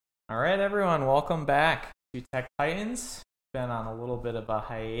All right, everyone, welcome back to Tech Titans. Been on a little bit of a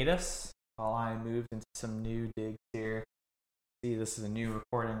hiatus while I moved into some new digs here. See, this is a new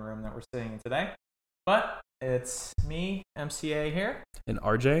recording room that we're sitting in today. But it's me, MCA here. And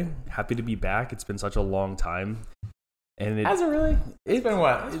RJ, happy to be back. It's been such a long time. And Has it really? It's been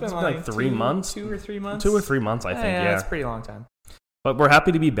what? It's been like 3 months. 2 or 3 months? 2 or 3 months, I think, yeah. It's a pretty long time. But we're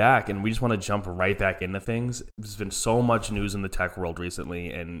happy to be back, and we just want to jump right back into things. There's been so much news in the tech world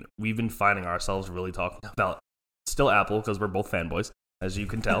recently, and we've been finding ourselves really talking about still Apple, because we're both fanboys, as you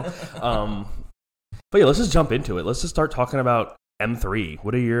can tell. But yeah, let's just jump into it. Let's just start talking about M3.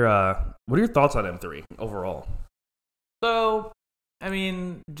 What are your thoughts on M3 overall? So, I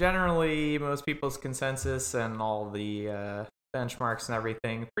mean, generally, most people's consensus and all the benchmarks and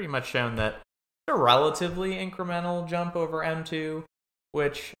everything pretty much shown that it's a relatively incremental jump over M2,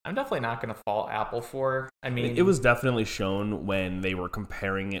 which I'm definitely not going to fault Apple for. I mean, it was definitely shown when they were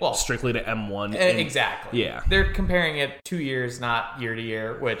comparing it strictly to M1. Exactly. Yeah. They're comparing it 2 years, not year to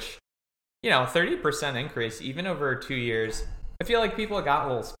year, which, 30% increase, even over 2 years. I feel like people have gotten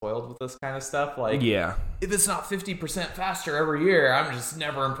a little spoiled with this kind of stuff. Like, yeah, if it's not 50% faster every year, I'm just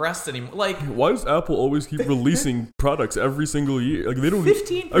never impressed anymore. Like, why does Apple always keep releasing products every single year? Like, they don't.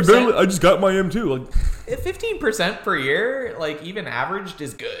 15%. I just got my M2. Like, 15% per year, like even averaged,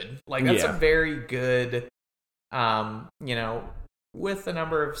 is good. Like, that's a very good. With the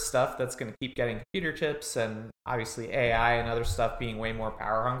number of stuff that's going to keep getting computer chips and obviously AI and other stuff being way more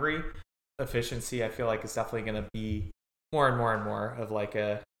power hungry, efficiency, I feel like, is definitely going to be more and more and more of like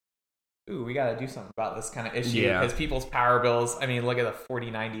we got to do something about this kind of issue, because people's power bills, I mean, look at the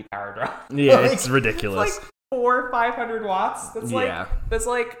 4090 power drop. Yeah, it's ridiculous. It's like 400 or 500 watts. That's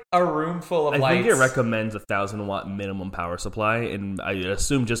like a room full of lights. I think it recommends 1,000-watt minimum power supply, and I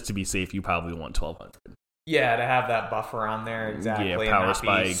assume just to be safe, you probably want 1,200. Yeah, to have that buffer on there, exactly. Yeah, power and not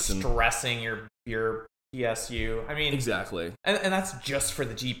spikes be stressing your PSU. I mean, exactly. And that's just for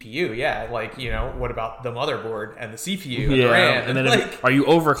the GPU. Yeah, like, what about the motherboard and the CPU and the RAM? And then are you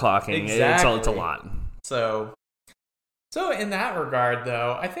overclocking? Exactly. It's a lot. So in that regard,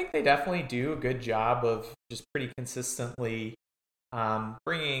 though, I think they definitely do a good job of just pretty consistently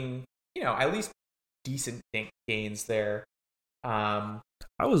bringing, at least decent gains there. I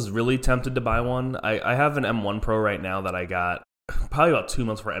was really tempted to buy one. I have an M1 Pro right now that I got probably about 2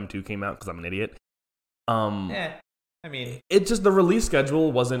 months before M2 came out, because I'm an idiot. I mean, it just, the release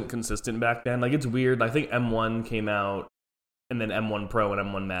schedule wasn't consistent back then. Like, it's weird. I think M1 came out, and then M1 Pro and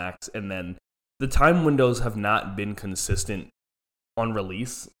M1 Max, and then the time windows have not been consistent on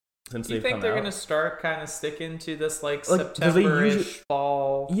release since they've come out. You think they're going to start kind of sticking to this like September-ish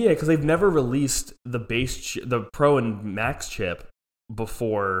fall? Yeah, because they've never released the Pro and Max chip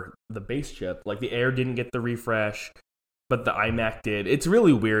before the base chip. Like, the Air didn't get the refresh, but the iMac did. It's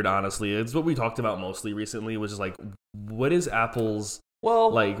really weird, honestly. It's what we talked about mostly recently, which is like, what is Apple's,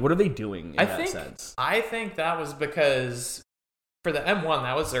 what are they doing in that sense? I think that was because for the M1,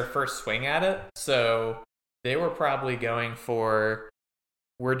 that was their first swing at it. So they were probably going for,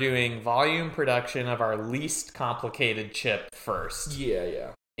 we're doing volume production of our least complicated chip first.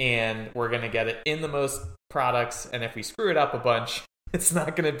 Yeah. And we're going to get it in the most products. And if we screw it up a bunch, it's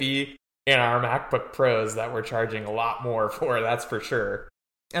not going to be in our MacBook Pros that we're charging a lot more for, that's for sure.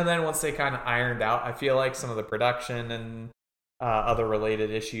 And then once they kind of ironed out, I feel like, some of the production and other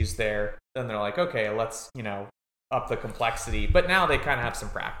related issues there, then they're like, okay, let's, up the complexity. But now they kind of have some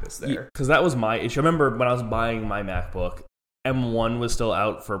practice there. Because that was my issue. I remember when I was buying my MacBook, M1 was still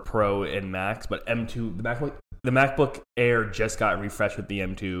out for Pro and Max, but M2, the MacBook Air just got refreshed with the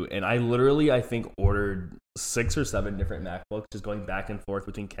M2, and I think ordered 6 or 7 different MacBooks, just going back and forth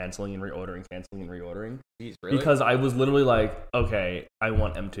between canceling and reordering. Jeez, really? Because I was literally like, okay, I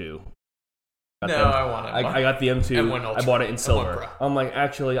want M2. I want it. I got the M2. M1 Ultra. I bought it in silver. I'm like,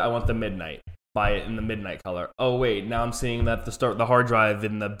 actually, I want the midnight. Buy it in the midnight color. Oh wait, now I'm seeing that the hard drive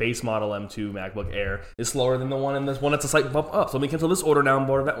in the base model M2 MacBook Air is slower than the one in this one. It's a slight bump up. So let me cancel this order now and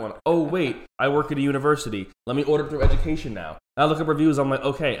order that one. Oh wait, I work at a university. Let me order through education now. I look up reviews. I'm like,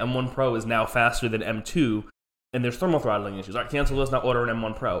 okay, M1 Pro is now faster than M2, and there's thermal throttling issues. All right, cancel this. Now order an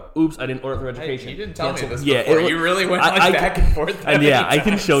M1 Pro. Oops, I didn't order through education. Hey, you didn't tell me this before. You really went back and forth. And I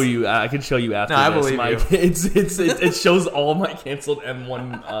can show you. I can show you after. No, I believe you. It shows all my canceled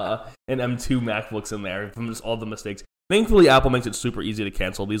M1 and M2 MacBooks in there from just all the mistakes. Thankfully, Apple makes it super easy to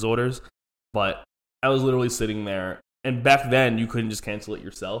cancel these orders. But I was literally sitting there And back then, you couldn't just cancel it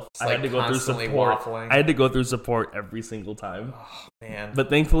yourself. It's I had to go through support. Waffling. I had to go through support every single time. Oh, man.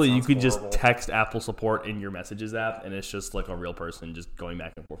 But thankfully, you could just text Apple support in your Messages app, and it's just like a real person just going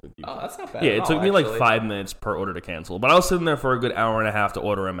back and forth with you. Oh, that's not bad. Yeah, it took me like 5 minutes per order to cancel. But I was sitting there for a good hour and a half to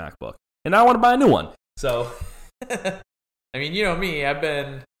order a MacBook. And now I want to buy a new one. So, I mean, you know me. I've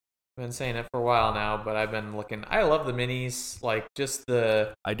been saying it for a while now, but I've been looking. I love the minis. Like, just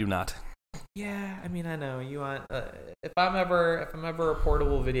the... I do not. Yeah, I mean, I know you want. If I'm ever a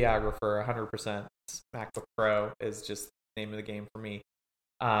portable videographer, 100% MacBook Pro is just the name of the game for me.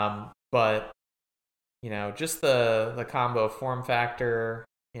 But you know, just the combo form factor,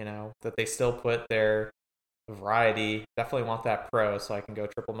 you know, that they still put their variety. Definitely want that Pro so I can go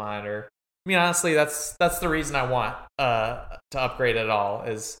triple monitor. I mean, honestly, that's the reason I want to upgrade at all.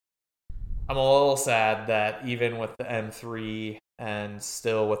 Is I'm a little sad that even with the M3 and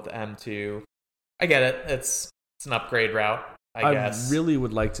still with the M2, I get it. It's an upgrade route, I guess. I really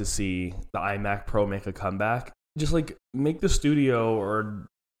would like to see the iMac Pro make a comeback. Just like make the Studio or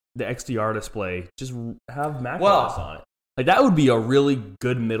the XDR display just have macOS on it. Like that would be a really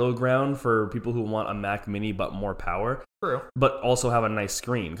good middle ground for people who want a Mac Mini but more power. True. But also have a nice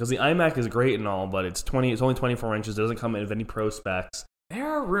screen because the iMac is great and all, but it's only 24 inches. It doesn't come in with any Pro specs. There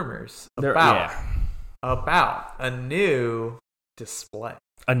are rumors about a new display.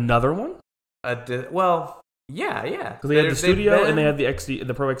 Another one? Well, yeah. Because they had the Studio and they had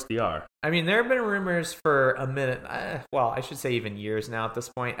the Pro XDR. I mean, there have been rumors for a minute. Well, I should say even years now at this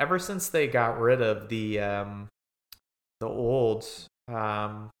point. Ever since they got rid of the old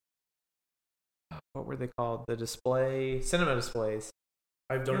what were they called? The cinema displays.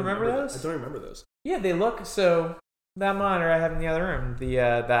 I don't remember those. I don't remember those. Yeah, they look so. That monitor I have in the other room,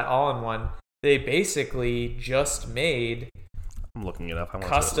 that all-in-one, they basically just made. I'm looking it up.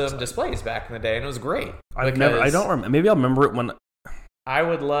 Custom displays back in the day, and it was great. I don't remember. Maybe I'll remember it when. I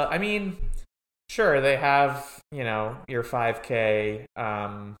would love. I mean, sure, they have your 5K.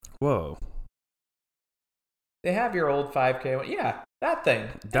 Whoa. They have your old 5K one. Yeah, that thing.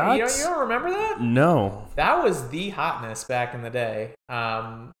 You don't remember that? No. That was the hotness back in the day.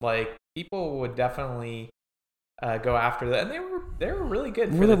 Like people would definitely go after that, and they were really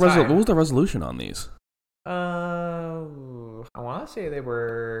good. For the time. What was the resolution on these? I want to say they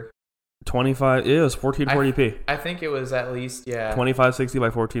were 25. Yeah, it was 1440p. I think it was at least 2560 by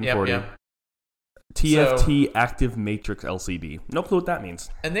 1440. Yep. TFT Active Matrix LCD. No clue what that means.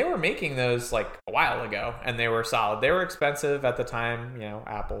 And they were making those like a while ago, and they were solid. They were expensive at the time,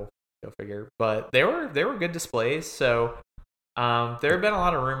 Apple, go figure. But they were good displays. So there have been a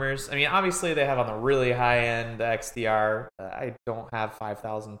lot of rumors. I mean, obviously they have on the really high end the XDR. I don't have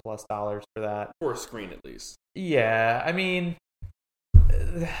 $5,000+ for that. For a screen, at least. Yeah, I mean,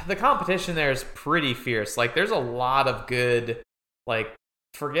 the competition there is pretty fierce. Like, there's a lot of good, like,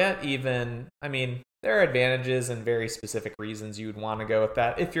 forget even, I mean, there are advantages and very specific reasons you would want to go with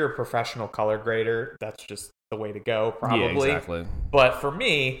that. If you're a professional color grader, that's just the way to go, probably. Yeah, exactly. But for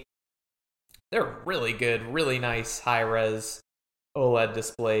me, they're really good, really nice high-res OLED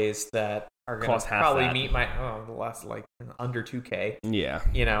displays that are going to probably meet my last like under 2K. Yeah.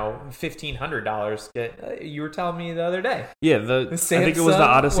 $1,500. You were telling me the other day. Yeah, I think it was the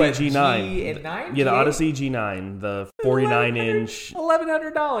Odyssey G9. Yeah, the Odyssey G9, the 49-inch.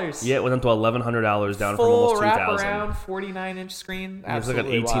 $1,100. Yeah, it went up to $1,100 down from almost $2,000. Full wraparound 49-inch screen. It was like an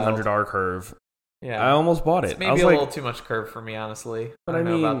 1800R curve. Yeah, I almost bought it. It's maybe a little too much curve for me, honestly. But I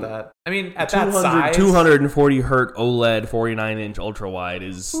don't know about that. I mean, at that size, 240 hertz OLED 49-inch ultra wide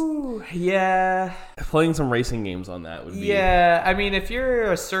is. Ooh, yeah. Playing some racing games on that would be. Yeah, I mean, if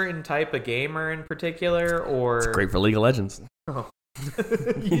you're a certain type of gamer in particular, or it's great for League of Legends. Oh.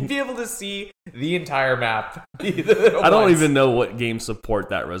 You'd be able to see the entire map. I don't even know what games support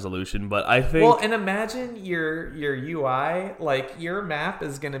that resolution, but I think. Well, and imagine your UI, like your map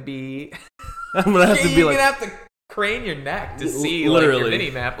is gonna be. I'm gonna have to be like. You're gonna have to crane your neck to see literally like, your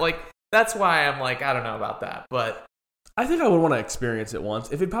mini map. Like that's why I'm like, I don't know about that, but. I think I would want to experience it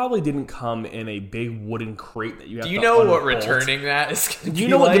once. If it probably didn't come in a big wooden crate that you have to Do you know unbolt. what returning that is going to be? Do you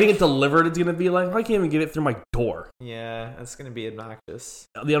know what getting it delivered is going to be like? I can't even get it through my door. Yeah, it's going to be obnoxious.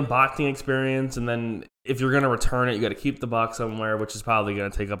 The unboxing experience, and then if you're going to return it, you got to keep the box somewhere, which is probably going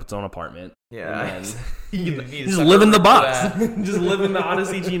to take up its own apartment. Yeah. You just live in the box. Just live in the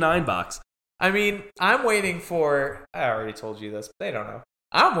Odyssey G9 box. I mean, I'm waiting for... I already told you this, but they don't know.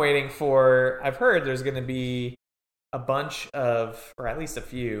 I'm waiting for... I've heard there's going to be a bunch of, or at least a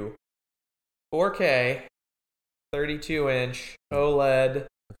few, 4K, 32-inch OLED,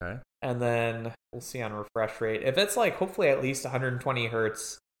 okay, and then we'll see on refresh rate. If it's like hopefully at least 120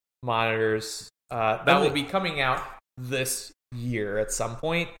 hertz monitors, that will be coming out this year at some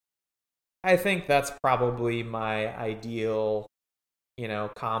point. I think that's probably my ideal,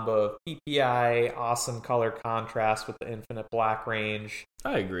 combo of PPI, awesome color contrast with the infinite black range.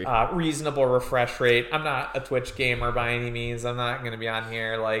 I agree. Reasonable refresh rate. I'm not a Twitch gamer by any means. I'm not going to be on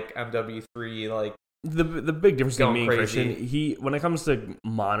here like MW3. Like the big difference between me and crazy. Christian, when it comes to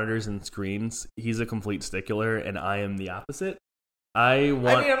monitors and screens, he's a complete stickler, and I am the opposite. I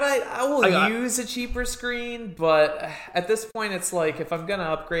will use a cheaper screen, but at this point, it's like if I'm gonna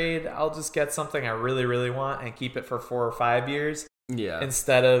upgrade, I'll just get something I really, really want and keep it for 4 or 5 years. Yeah.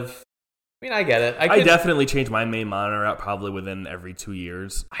 Instead of, I get it. I definitely change my main monitor out probably within every 2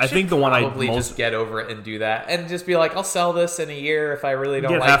 years. I think the one I probably just get over it and do that, and just be like, I'll sell this in a year if I really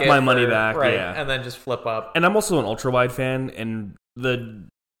don't like it. Get half my money back, right? Yeah. And then just flip up. And I'm also an ultra wide fan, and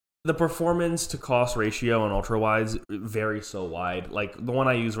the performance to cost ratio on ultra wides varies so wide. Like the one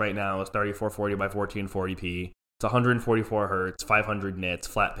I use right now is 3440 by 1440p. It's 144 hertz, 500 nits,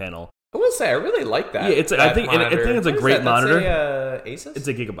 flat panel. I will say I really like that. Yeah, I think it's a great monitor. That's Asus? It's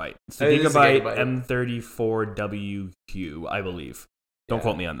a Gigabyte. It's a Gigabyte M34WQ, I believe. Don't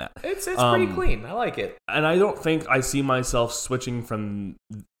quote me on that. It's pretty clean. I like it. And I don't think I see myself switching from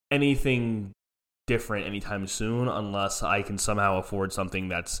anything different anytime soon unless I can somehow afford something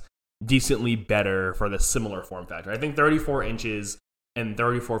that's decently better for the similar form factor. I think 34 inches and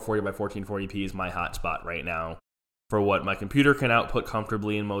 3440 by 1440p is my hot spot right now for what my computer can output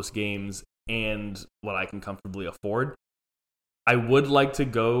comfortably in most games and what I can comfortably afford. I would like to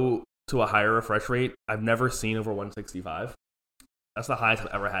go to a higher refresh rate. I've never seen over 165. That's the highest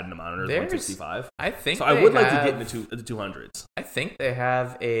I've ever had in a monitor, 165. I think so. I would like to get into the 200s. I think they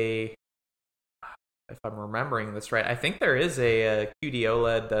have if I'm remembering this right, I think there is a QD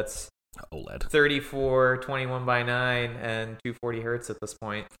OLED that's OLED 34, 21 by 9, and 240 hertz at this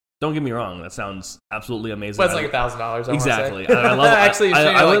point. Don't get me wrong, that sounds absolutely amazing. But it's like $1,000. Exactly. I love. Actually,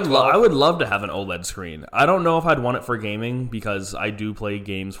 I would love to have an OLED screen. I don't know if I'd want it for gaming because I do play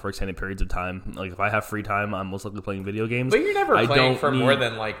games for extended periods of time. Like if I have free time, I'm most likely playing video games. But you're never playing for more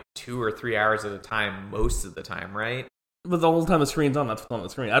than like 2 or 3 hours at a time most of the time, right? But the whole time the screen's on, that's on the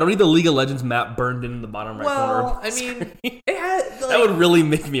screen. I don't need the League of Legends map burned in the bottom right corner. Well, I mean, that would really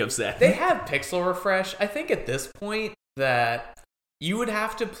make me upset. They have pixel refresh. I think at this point that you would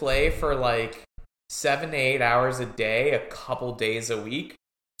have to play for like 7 to 8 hours a day, a couple days a week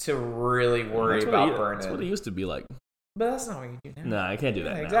to really worry about burning. That's what it used to be like. But that's not what you do now. No, I can't do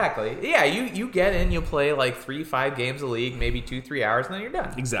that now. Exactly. Yeah, you get in, you'll play like 3-5 games a league, maybe 2-3 hours, and then you're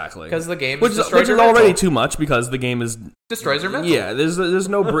done. Exactly. Because the game which is already too much because the game destroys your mental. Yeah, there's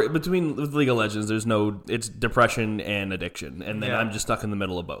no between League of Legends. It's depression and addiction, and then I'm just stuck in the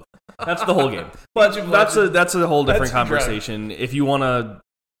middle of both. That's the whole game. But that's a whole different conversation. If you want to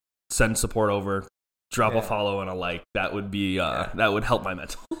send support over, drop a follow and a like. That would be that would help my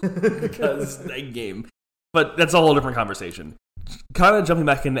mental because that game. But that's a whole different conversation. Kind of jumping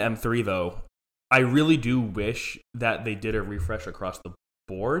back into M3, though, I really do wish that they did a refresh across the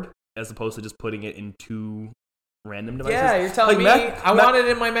board as opposed to just putting it in 2 random devices. Yeah, you're telling me I want it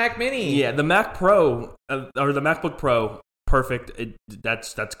in my Mac Mini. Yeah, the Mac Pro, or the MacBook Pro, perfect.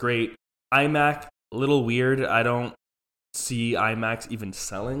 That's great. iMac, a little weird. I don't see iMacs even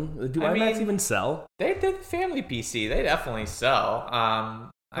selling. Do iMacs even sell? They did the family PC. They definitely sell.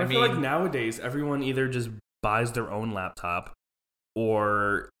 I feel like nowadays everyone either just buys their own laptop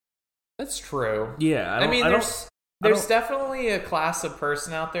or that's true. Yeah, there's definitely a class of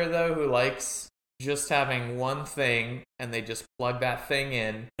person out there though who likes just having one thing and they just plug that thing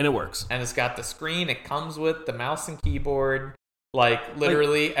in and it works. And it's got the screen, it comes with the mouse and keyboard, like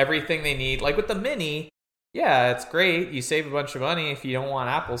literally everything they need. Like with the Mini, yeah, it's great. You save a bunch of money if you don't want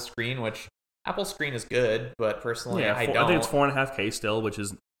Apple's screen, which Apple screen is good, but personally, I don't. I think it's 4.5K still, which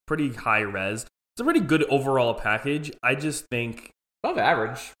is pretty high res. It's a pretty good overall package. I just think above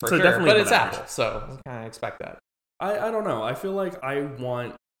average for sure, but it's average. Apple, so I kind of expect that. I don't know. I feel like I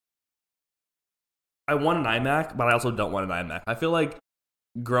want an iMac, but I also don't want an iMac. I feel like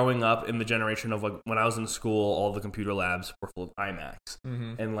growing up in the generation of like when I was in school, all the computer labs were full of iMacs,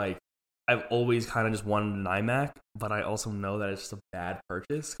 and like I've always kind of just wanted an iMac, but I also know that it's just a bad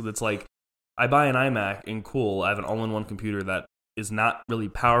purchase because it's like. I buy an iMac and cool, I have an all-in-one computer that is not really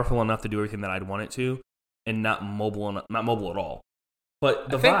powerful enough to do everything that I'd want it to, and not mobile at all. But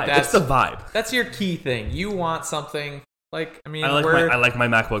the vibe, it's the vibe. That's your key thing. You want something like I like my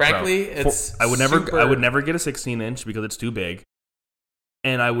MacBook frankly, Pro. It's I would never get a 16-inch because it's too big,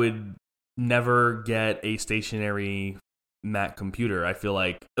 and I would never get a stationary Mac computer. I feel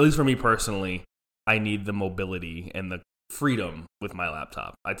like, at least for me personally, I need the mobility and the freedom with my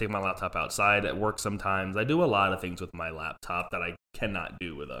laptop. I take my laptop outside at work sometimes. I do a lot of things with my laptop that I cannot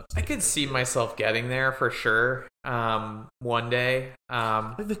do with a. I could see myself getting there for sure. One day.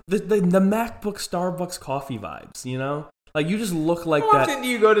 The MacBook Starbucks coffee vibes, you know? Like, you just look like How that. often do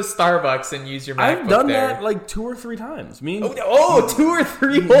you go to Starbucks and use your MacBook I've done there? that like 2 or 3 times. Me and 2 or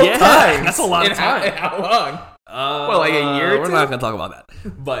 3 whole Yeah, times. that's a lot of time. How long? Well, like a year or We're two? not going to talk about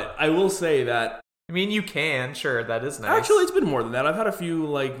that. But I will say that I mean, you can. Sure, that is nice. actually it's been more than that. I've had a few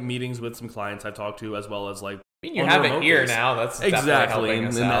like meetings with some clients I've talked to, as well as like. I mean, you on have the it remote here base. now. That's Exactly, definitely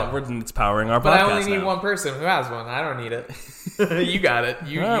and helping us out. it's powering our But podcast I only need now. one person who has one. I don't need it. You got it.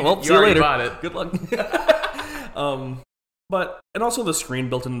 You, All right, you, well, you see you already later. bought it. Good luck. But and also the screen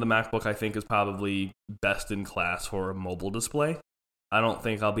built into the MacBook I think is probably best in class for a mobile display. I don't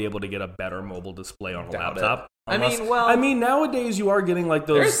think I'll be able to get a better mobile display on a Doubt laptop. it. I mean, Nowadays you are getting like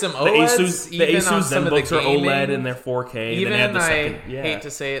those. There's some the OLEDs Asus, the even on Asus some of the ZenBooks are gaming. OLED and they're 4K. even and then they have the I second, yeah. hate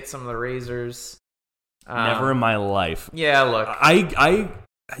to say it, some of the Razors. Never in my life. Yeah, look. I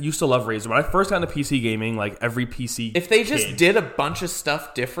used to love Razer. When I first got into PC gaming, like every PC If they just kid, did a bunch of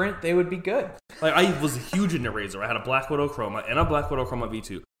stuff different, they would be good. like I was huge into Razer. I had a Black Widow Chroma and a Black Widow Chroma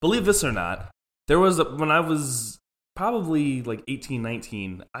V2. Believe this or not, when I was probably like 18,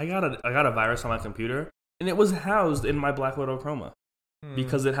 19, I got a virus on my computer and it was housed in my Black Widow Chroma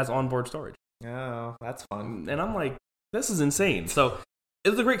because it has onboard storage. Oh, that's fun. And I'm like, this is insane. So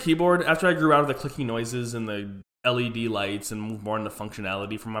it's a great keyboard. After I grew out of the clicky noises and the LED lights and moved more into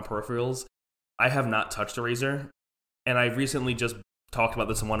functionality from my peripherals, I have not touched a Razer. And I recently just talked about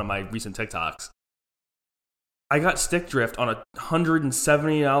this in one of my recent TikToks. I got stick drift on a $170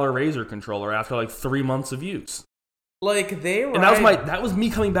 Razer controller after like 3 months of use. Like they ride, And that was me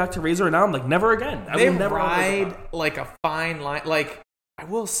coming back to Razer, and now I'm like, never again. they will never ride like a fine line. Like I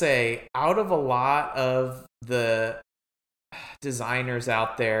will say, out of a lot of the designers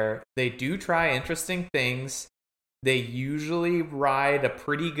out there, they do try interesting things. They usually ride a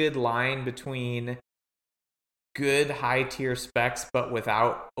pretty good line between good high tier specs, but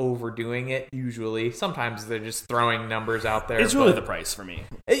without overdoing it. Usually, sometimes they're just throwing numbers out there. It's really but- the price for me.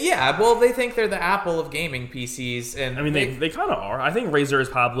 Yeah, well, they think they're the Apple of gaming PCs, and I mean, they kind of are. I think Razer is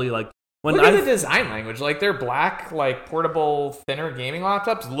probably like when look at the design language. Like their black, like portable, thinner gaming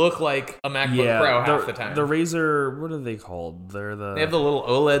laptops look like a MacBook Pro half the time. The Razer, what are they called? They have the little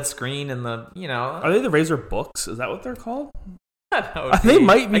OLED screen and the Are they the Razer Books? Is that what they're called? They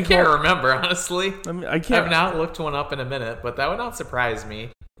might be I can't called- remember honestly. I mean, I I've can't. not looked one up in a minute, but that would not surprise me.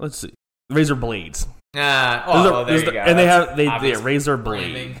 Let's see. Razer Blades. There There's you the- go. And That's they obvious Razer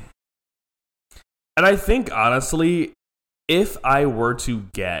branding. Blade. And I think honestly, if I were to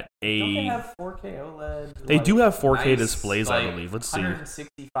get Don't they a, have 4K OLED? they do have 4K nice, displays, I like, believe. Let's see.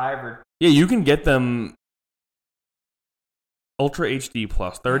 165 or Yeah, you can get them Ultra HD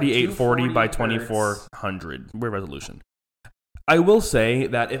Plus, 3840 by 240 hertz. 2400. Weird resolution. I will say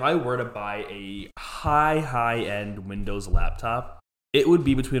that if I were to buy a high-end Windows laptop, it would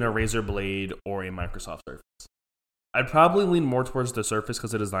be between a Razer Blade or a Microsoft Surface. I'd probably lean more towards the Surface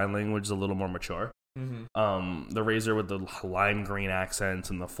because the design language is a little more mature. The Razer with the lime green accents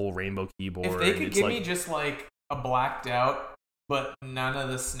and the full rainbow keyboard. If they could it's give like, me just like a blacked out, but none of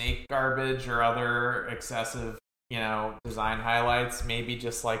the snake garbage or other excessive, design highlights, maybe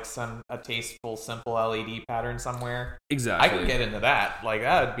just like a tasteful, simple LED pattern somewhere. exactly. I could get into that. Like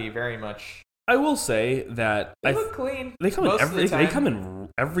that would be very much. I will say that They look clean. they come in most of the they time. come in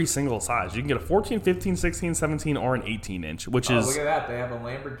every single size. You can get a 14, 15, 16, 17, or an 18 inch, which Oh, is look at that! They have a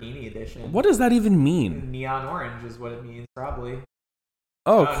Lamborghini edition. what does that even mean? Neon orange is what it means, probably.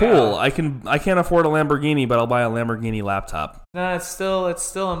 Oh, Oh, cool! no. I can't afford a Lamborghini, but I'll buy a Lamborghini laptop. No, it's still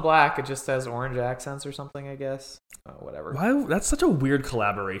in black. It just has orange accents or something, I guess. Oh, whatever. Why? That's such a weird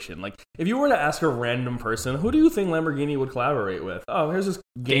collaboration. Like, if you were to ask a random person, who do you think Lamborghini would collaborate with? Oh, here's this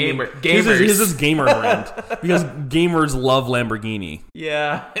here's this gamer brand because gamers love Lamborghini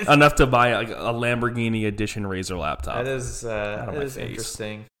Yeah, enough to buy like a Lamborghini edition Razer laptop. that is of my face.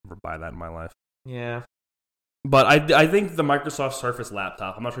 interesting. Never buy that in my life. Yeah. But I think the Microsoft Surface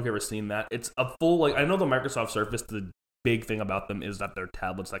laptop, I'm not sure if you've ever seen that. It's a full, I know the Microsoft Surface, the big thing about them is that they're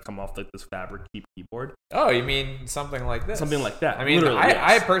tablets that come off like this fabric keyboard. Oh, you mean something like this? Something like that. I mean, Literally, I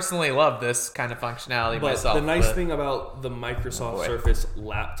yes. personally love this kind of functionality But myself. the nice but- thing about the Microsoft boy. Surface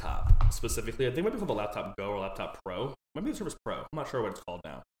laptop specifically, I think it might be called the Laptop Go or Laptop Pro. Maybe the Surface Pro. I'm not sure what it's called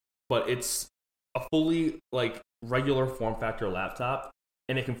now. But it's a fully regular form factor laptop,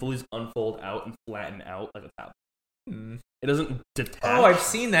 and it can fully unfold out and flatten out like a tablet. It doesn't detach. Oh, I've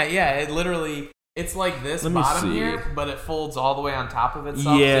seen that. Yeah, it literally It's like this Let me bottom see. here, but it folds all the way on top of itself.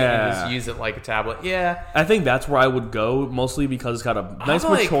 So you can just use it like a tablet. Yeah. I think that's where I would go, mostly because it's got a nice,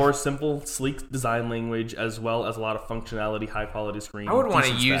 like- mature, simple, sleek design language, as well as a lot of functionality, high-quality screen. I would want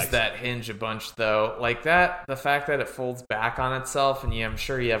to decent use specs. that hinge a bunch, though. Like that, the fact that it folds back on itself, and I'm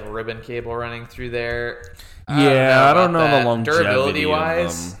sure you have a ribbon cable running through there. I don't know about the that. longevity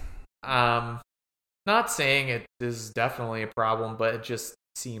Durability-wise, of them. not saying it is definitely a problem, but it just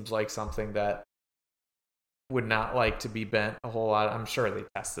seems like something that would not like to be bent a whole lot. I'm sure they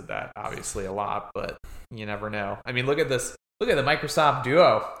tested that obviously a lot, but you never know. I mean, look at this. Look at the Microsoft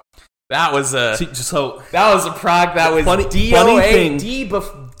Duo. That was a that was a prog that was funny DOA, thing.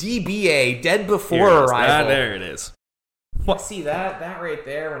 DBA, dead before Here it is. arrival. There it is. You see that right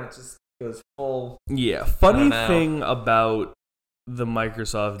there when it just goes full. Yeah, I funny don't know. thing about the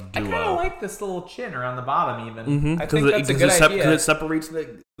Microsoft Duo. I kind of like this little chin around the bottom even. I think Because that's a good idea. Because it separates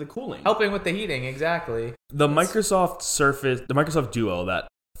the cooling. Helping with the heating, exactly. The Microsoft Duo, that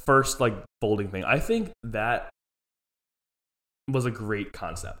first like folding thing, I think that was a great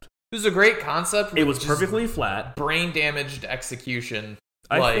concept. It was a great concept. It was just perfectly flat. brain damaged execution.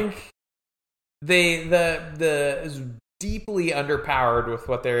 I think the is deeply underpowered with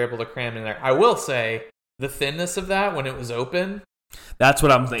what they're able to cram in there. I will say the thinness of that when it was open, that's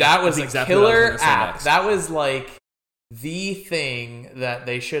what I'm thinking. that was That's a exactly what I was killer gonna say app. next. That was like the thing that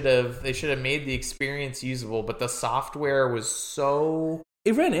they should have made the experience usable, but the software was so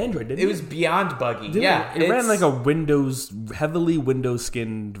It ran Android, didn't it? it was beyond buggy. Didn't Yeah, it ran like a heavily Windows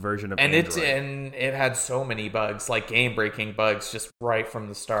skinned version of Android. And it had so many bugs, like game breaking bugs, just right from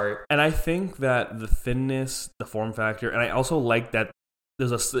the start. And I think that the thinness, the form factor, and I also like that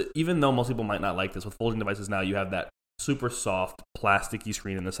even though most people might not like this, with folding devices now, you have that super soft, plasticky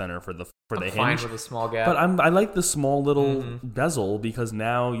screen in the center for the I'm fine hinge. with a small gap. But I like the small little Mhm. bezel because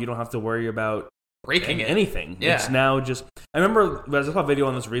now you don't have to worry about breaking it. anything. Yeah. It's now just. I remember I saw a video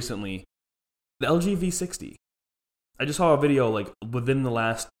on this recently. The LG V60. I just saw a video like within the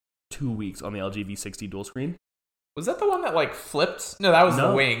last 2 weeks on the LG V60 dual screen. Was that the one that like flipped? No, that was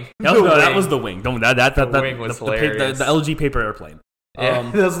the wing. That was the wing. Don't that wing was hilarious. the LG paper airplane. Yeah,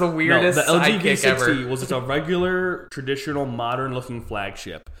 that was the weirdest the LG sidekick V60 ever. was just a regular, traditional, modern-looking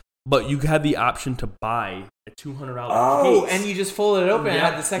flagship, but you had the option to buy a $200 Oh, case. and you just folded it open and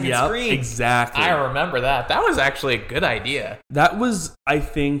had the second screen. Exactly. I remember that. That was actually a good idea. That was, I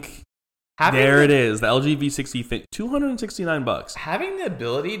think, it is. The LG V60 thing, $269. Having the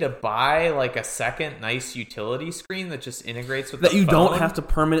ability to buy like a second nice utility screen that just integrates with That the you phone. don't have to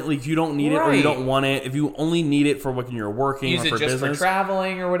permanently, if you don't need it or you Right. don't want it, if you only need it for when you're working use or it for just business. for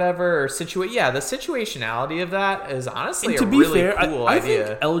traveling or whatever, or the situationality of that is honestly And to a be really fair, cool I idea.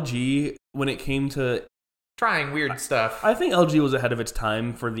 think LG, when it came to Trying weird stuff. I think LG was ahead of its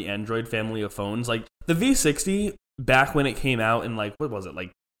time for the Android family of phones. Like the V60, back when it came out in like, what was it,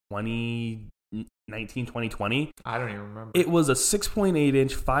 like 2019, 2020? I don't even remember. It was a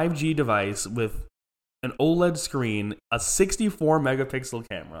 6.8-inch 5G device with an OLED screen, a 64 megapixel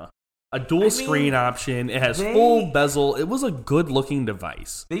camera, a dual screen option. It has full bezel. It was a good looking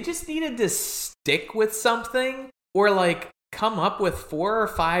device. They just needed to stick with something or like come up with 4 or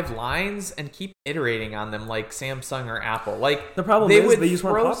 5 lines and keep iterating on them like Samsung or Apple. Like The problem is they just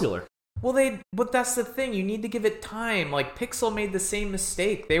weren't popular. Well, but that's the thing. You need to give it time. Like Pixel made the same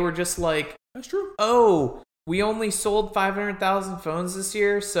mistake. They were just like, That's true. oh, we only sold 500,000 phones this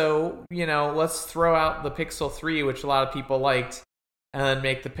year, so, let's throw out the Pixel 3, which a lot of people liked, and then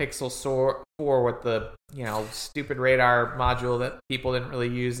make the Pixel 4 with the, stupid radar module that people didn't really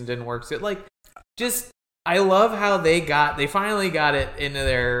use and didn't work. So, I love how they finally got it into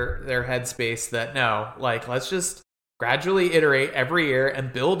their headspace that, no, like, let's just gradually iterate every year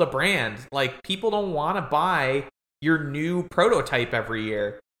and build a brand. Like, people don't want to buy your new prototype every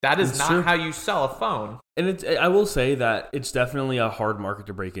year. That is not true. how you sell a phone. And I will say that it's definitely a hard market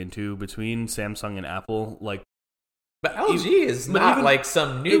to break into between Samsung and Apple. Like, But LG is not like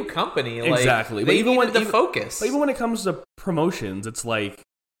some new company. Like, exactly. They But needed to focus. But even when it comes to promotions, it's like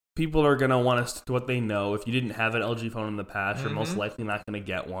people are going to want to stick to what they know. If you didn't have an LG phone in the past, you're most likely not going to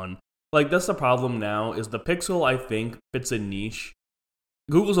get one. Like, that's the problem now is the Pixel, I think, fits a niche.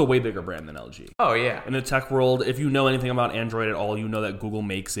 Google's a way bigger brand than LG. Oh, yeah. In the tech world, if you know anything about Android at all, you know that Google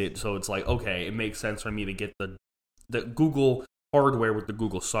makes it. So it's like, okay, it makes sense for me to get the Google hardware with the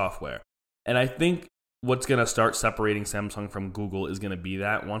Google software. And I think what's going to start separating Samsung from Google is going to be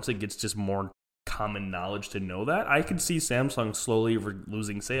that once it gets just more common knowledge to know that, I could see Samsung slowly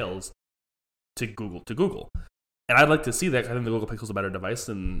losing sales to Google. And I'd like to see that. I think the Google Pixel is a better device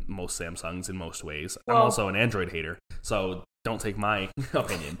than most Samsungs in most ways. Well, I'm also an Android hater, so don't take my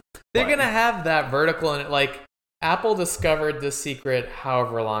opinion. They're going to have that vertical in it. Like, Apple discovered this secret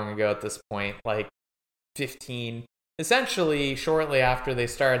however long ago at this point, like 15, essentially shortly after they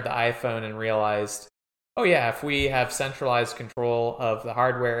started the iPhone and realized, oh yeah, if we have centralized control of the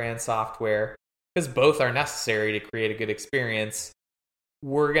hardware and software, because both are necessary to create a good experience,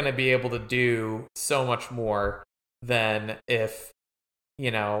 we're going to be able to do so much more than if,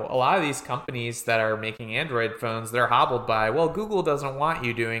 a lot of these companies that are making Android phones, they're hobbled by, well, Google doesn't want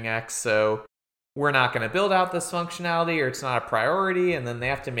you doing X, so we're not going to build out this functionality, or it's not a priority, and then they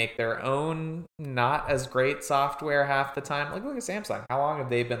have to make their own not as great software half the time. Like, look at Samsung. How long have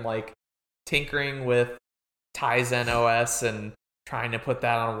they been, like, tinkering with Tizen OS and trying to put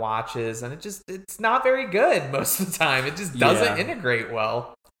that on watches, and it's not very good most of the time. It just doesn't integrate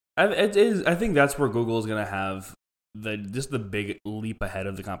well. I think that's where Google is going to have the big leap ahead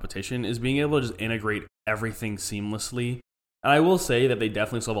of the competition, is being able to just integrate everything seamlessly. And I will say that they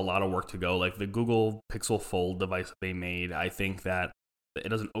definitely still have a lot of work to go. Like the Google Pixel Fold device that they made, I think that it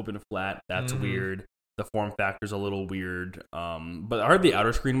doesn't open flat. That's weird. The form factor's a little weird. But I heard the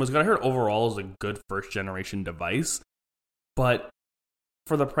outer screen was good. I heard overall is a good first generation device. But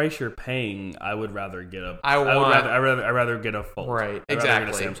for the price you're paying, I would rather get a. I'd rather get a Fold. Right,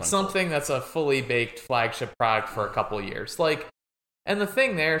 exactly. Something that's a fully baked flagship product for a couple of years. Like, and the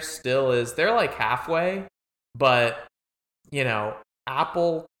thing there still is they're like halfway, but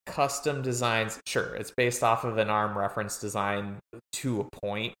Apple custom designs. Sure, it's based off of an ARM reference design to a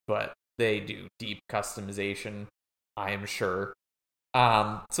point, but they do deep customization, I am sure.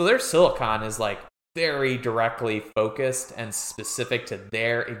 So their silicon is like very directly focused and specific to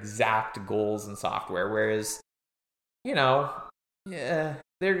their exact goals and software. Whereas,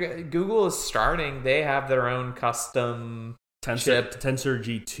 Google is starting. They have their own custom chip. Tensor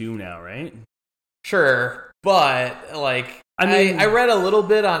G2 now, right? Sure, but like I read a little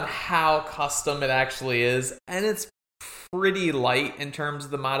bit on how custom it actually is, and it's pretty light in terms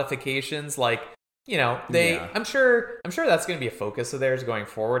of the modifications. Like, I'm sure that's going to be a focus of theirs going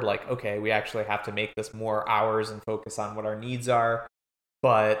forward. Like, okay, we actually have to make this more ours and focus on what our needs are.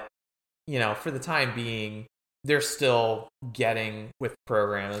 But, for the time being, they're still getting with the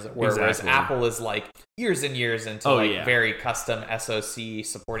program, as it were. Exactly. Whereas Apple is like years and years into very custom SoC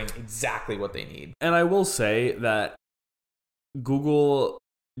supporting exactly what they need. And I will say that Google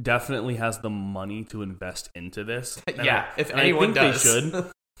definitely has the money to invest into this. If anyone does. They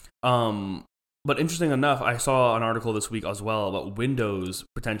should. But interesting enough, I saw an article this week as well about Windows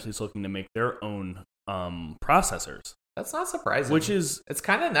potentially looking to make their own processors. That's not surprising. It's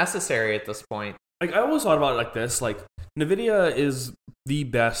kind of necessary at this point. Like, I always thought about it like this. Like, NVIDIA is the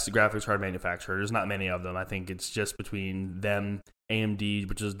best graphics card manufacturer. There's not many of them. I think it's just between them, AMD,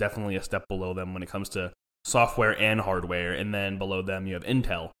 which is definitely a step below them when it comes to software and hardware. And then below them, you have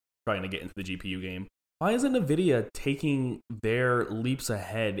Intel trying to get into the GPU game. Why isn't NVIDIA taking their leaps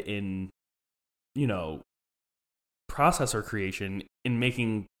ahead in, processor creation in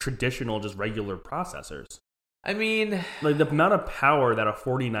making traditional, just regular processors? I mean, like the amount of power that a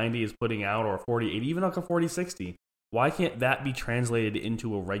 4090 is putting out, or a 4080, even like a 4060, why can't that be translated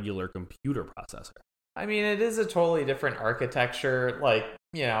into a regular computer processor? I mean, it is a totally different architecture. Like,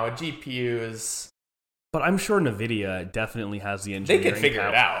 a GPU is... But I'm sure NVIDIA definitely has the engineering. They can figure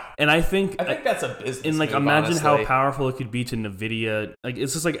it out. And I think that's a business and like move, imagine honestly. how powerful it could be to NVIDIA. Like,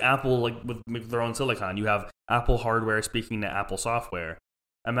 it's just like Apple, like with their own silicon. You have Apple hardware speaking to Apple software.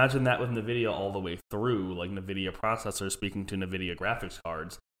 Imagine that with NVIDIA all the way through, like NVIDIA processors speaking to NVIDIA graphics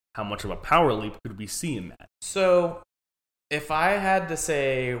cards. How much of a power leap could we see in that? So, if I had to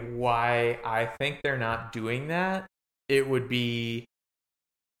say why I think they're not doing that, it would be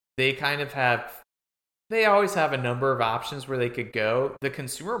they always have a number of options where they could go. The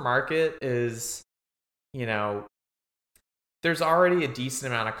consumer market is, there's already a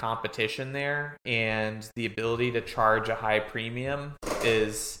decent amount of competition there, and the ability to charge a high premium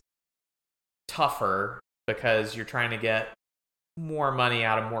is tougher because you're trying to get more money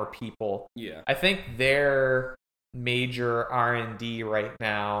out of more people. Yeah. I think their major R&D right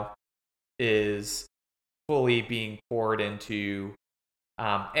now is fully being poured into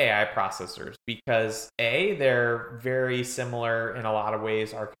AI processors because they're very similar in a lot of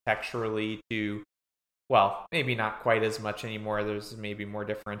ways architecturally to, well, maybe not quite as much anymore. There's maybe more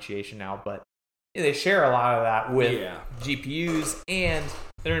differentiation now, but they share a lot of that with GPUs, and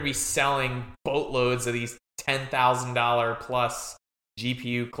they're going to be selling boatloads of these $10,000 plus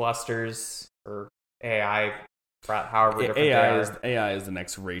GPU clusters or AI however different they are. AI is the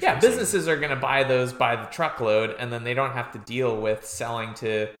next ray Yeah, tracing. businesses are going to buy those by the truckload, and then they don't have to deal with selling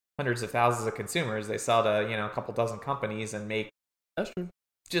to hundreds of thousands of consumers. They sell to a couple dozen companies and make That's true.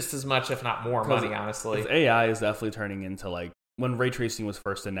 just as much, if not more, money. Honestly, AI is definitely turning into like when ray tracing was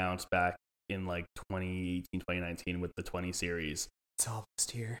first announced back in like 2018, 2019 with the 20 series. It's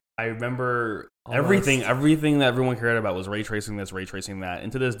almost here. I remember Almost. everything that everyone cared about was ray tracing this, ray tracing that.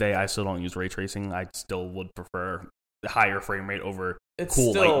 And to this day, I still don't use ray tracing. I still would prefer the higher frame rate over It's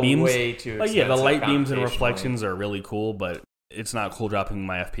cool still light beams. way too Like, yeah, the expensive light beams and computationally. reflections are really cool, but it's not cool dropping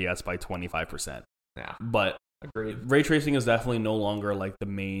my FPS by 25%. Yeah, But agreed. ray tracing is definitely no longer like the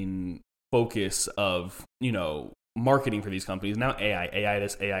main focus of, marketing for these companies. Now AI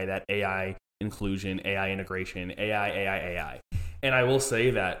this, AI that, AI inclusion, AI integration, AI. And I will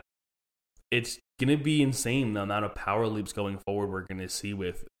say that it's going to be insane the amount of power leaps going forward we're going to see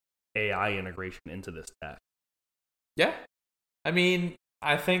with AI integration into this tech. Yeah, I mean,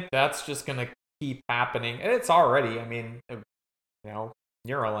 I think that's just going to keep happening, and it's already. I mean,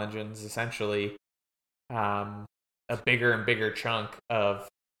 neural engines essentially a bigger and bigger chunk of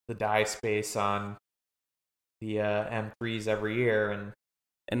the die space on the M3s every year,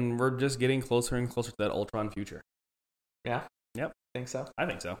 and we're just getting closer and closer to that Ultron future. Yeah. Yep. Think so? I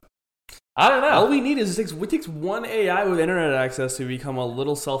think so. I don't know. All we need is it takes one AI with internet access to become a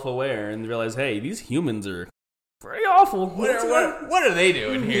little self-aware and realize, hey, these humans are pretty awful. What are they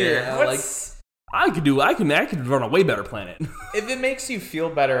doing here? Yeah, I could run a way better planet. If it makes you feel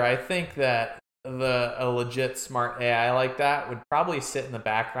better, I think that a legit smart AI like that would probably sit in the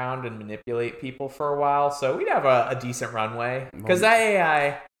background and manipulate people for a while. So we'd have a decent runway because that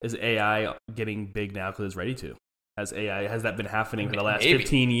AI is AI getting big now because it's ready to. Has that been happening for the last Maybe.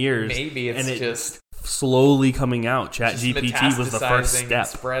 15 years? Maybe it's just slowly coming out. ChatGPT was the first step.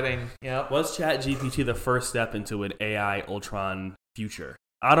 Spreading. Yep. Was ChatGPT the first step into an AI Ultron future?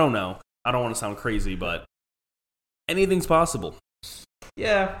 I don't know. I don't want to sound crazy, but anything's possible.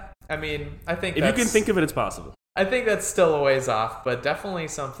 Yeah. I mean, I think if you can think of it, it's possible. I think that's still a ways off, but definitely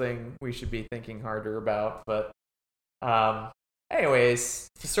something we should be thinking harder about. But anyways,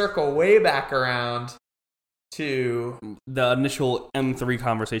 to circle way back around to the initial M3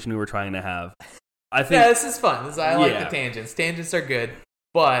 conversation we were trying to have. I think this is fun. I like the tangents. Tangents are good.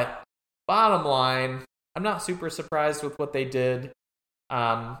 But bottom line, I'm not super surprised with what they did.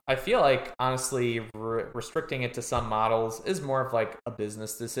 I feel like, honestly, restricting it to some models is more of like a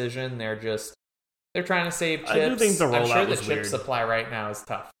business decision. They're trying to save chips. I do think the rollout I'm sure the was chip weird. supply right now is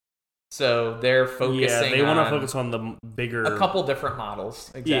tough. So they're focusing they want to on focus on the bigger... a couple different models.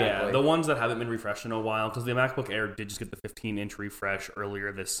 Exactly. Yeah, the ones that haven't been refreshed in a while, because the MacBook Air did just get the 15-inch refresh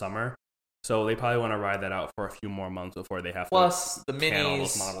earlier this summer. So they probably want to ride that out for a few more months before they have Plus, the can all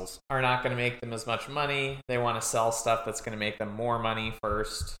those minis models. are not going to make them as much money. They want to sell stuff that's going to make them more money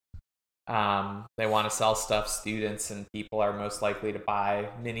first. They want to sell stuff students and people are most likely to buy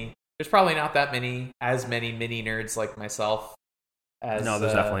mini. There's probably not as many mini nerds like myself. No,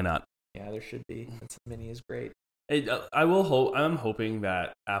 there's definitely not. Yeah, there should be. Mini is great. I'm hoping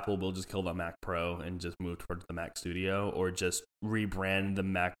that Apple will just kill the Mac Pro and just move towards the Mac Studio, or just rebrand the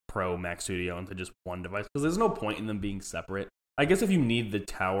Mac Pro, Mac Studio into just one device, because there's no point in them being separate. I guess if you need the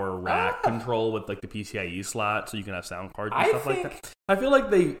tower rack control with like the PCIe slot, so you can have sound cards and stuff like that. I feel like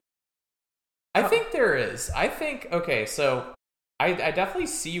I think there is. I think so I definitely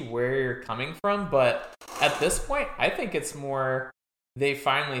see where you're coming from, but at this point, I think it's more they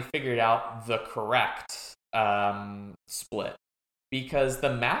finally figured out the correct split, because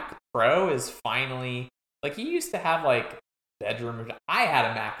the Mac Pro is finally, like, you used to have like bedroom. I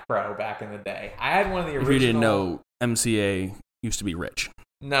had a Mac Pro back in the day. I had one of the original. If you didn't know, MCA used to be rich.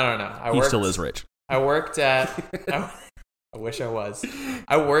 No. He still is rich. I worked at. I wish I was.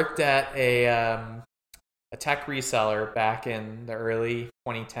 I worked at a tech reseller back in the early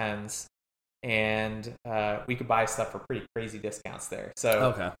 2010s, and we could buy stuff for pretty crazy discounts there.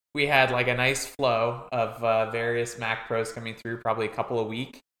 So we had like a nice flow of various Mac Pros coming through, probably a couple a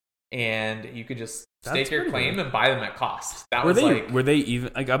week, and you could just stake your claim and buy them at cost. Were they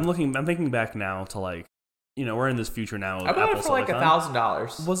even? Like, I'm thinking back now to, like, we're in this future now. I bought it for like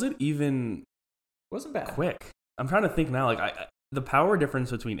 $1,000. Was it even? Wasn't bad. Quick. I'm trying to think now. Like, the power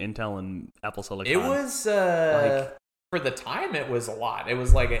difference between Intel and Apple Silicon. It was for the time. It was a lot. It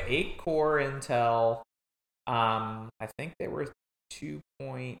was like an 8-core Intel. I think they were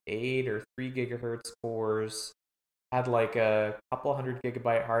 2.8 or 3 gigahertz cores. Had like a couple 100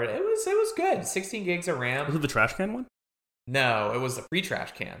 gigabyte hard. It was good. 16 gigs of RAM. Was it the trash can one? No, it was the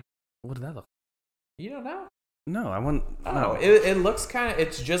pre-trash can. What did that look? You don't know? No, I want. Oh, no. It looks kind of.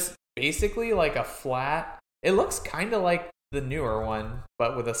 It's just basically like a flat It looks kind of like the newer one,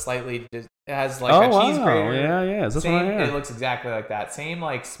 but with a slightly. It has like a cheese grater. Yeah. Is this Same, one I have? It looks exactly like that. Same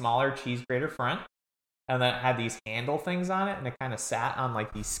like smaller cheese grater front, and then it had these handle things on it, and it kind of sat on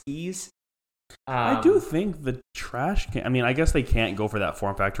like these skis. I do think the trash can. I mean, I guess they can't go for that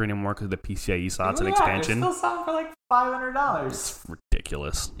form factor anymore because the PCIe slot's an expansion. They're still selling for like $500. It's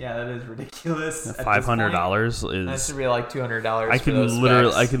ridiculous. Yeah, that is ridiculous. $500 That is. should be like $200. I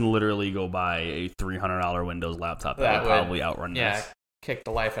can literally go buy a $300 Windows laptop that would probably outrun this. Kick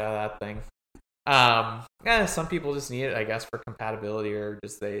the life out of that thing. Some people just need it, I guess, for compatibility, or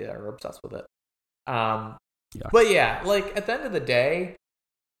just they are obsessed with it. But yeah, like at the end of the day,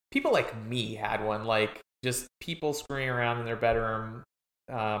 people like me had one. Like just people screwing around in their bedroom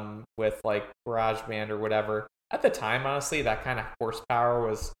with like GarageBand or whatever. At the time, honestly, that kind of horsepower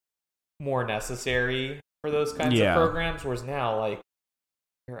was more necessary for those kinds of programs. Whereas now, like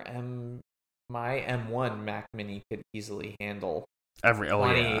my M1 Mac Mini could easily handle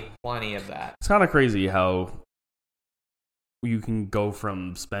plenty of that. It's kind of crazy how you can go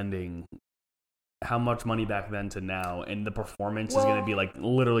from spending how much money back then to now, and the performance is going to be like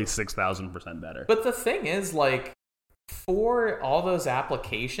literally 6,000% better. But the thing is, like, for all those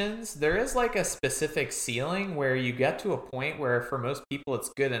applications, there is like a specific ceiling where you get to a point where for most people it's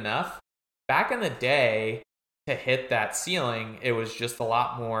good enough. Back in the day, to hit that ceiling, it was just a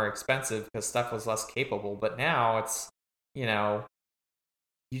lot more expensive because stuff was less capable. But now it's,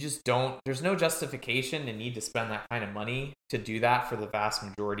 you just don't, there's no justification to need to spend that kind of money to do that for the vast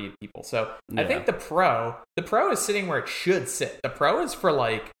majority of people. So I think the Pro is sitting where it should sit. The Pro is for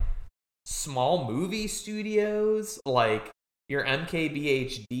like small movie studios, like your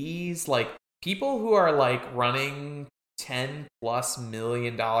MKBHDs, like people who are like running $10+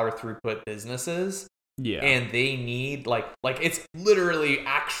 million throughput businesses. Yeah. And they need like it's literally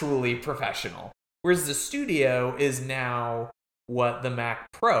actually professional. Whereas the Studio is now what the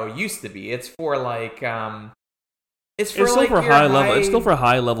Mac Pro used to be. It's for like it's still for high level. It's still for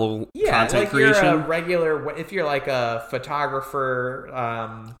high level content creation. You're a regular, if you're like a photographer,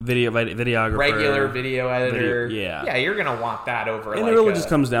 videographer, regular video editor. You're gonna want that over. And it really just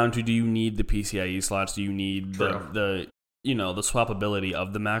comes down to: do you need the PCIe slots? Do you need the the swappability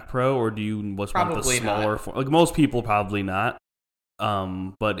of the Mac Pro, or do you want the smaller form? Like most people, probably not.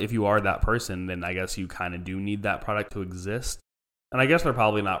 But if you are that person, then I guess you kind of do need that product to exist. And I guess they're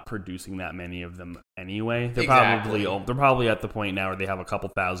probably not producing that many of them anyway. They're probably at the point now where they have a couple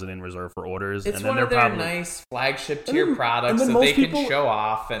thousand in reserve for orders. It's one of their nice flagship tier products that they can show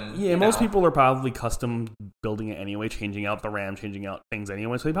off. And most people are probably custom building it anyway, changing out the RAM, changing out things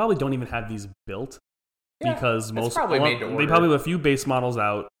anyway. So they probably don't even have these built because they probably have a few base models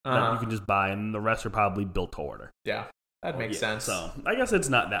out that you can just buy, and the rest are probably built to order. Yeah, that makes sense. So I guess it's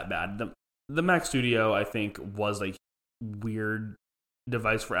not that bad. The Mac Studio, I think, was a weird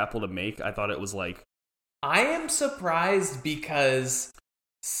device for Apple to make. I thought it was like, I am surprised because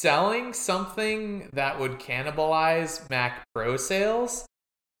selling something that would cannibalize Mac Pro sales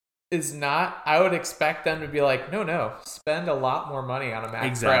is not. I would expect them to be like, no, spend a lot more money on a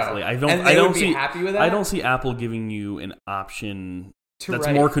Mac Pro. I don't be happy with that. I don't see Apple giving you an option that's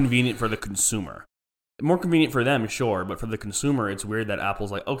more convenient for the consumer. More convenient for them, sure, but for the consumer, it's weird that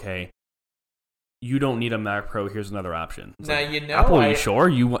Apple's like, okay, you don't need a Mac Pro. Here's another option. It's now Apple, are you sure?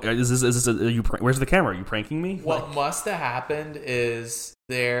 Is this where's the camera? Are you pranking me? What must have happened is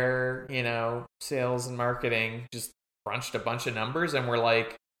their sales and marketing just crunched a bunch of numbers and were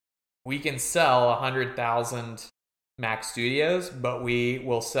like, we can sell 100,000 Mac Studios, but we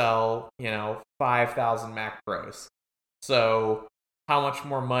will sell 5,000 Mac Pros. So how much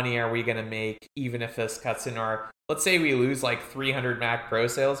more money are we going to make even if this cuts in our... Let's say we lose like 300 Mac Pro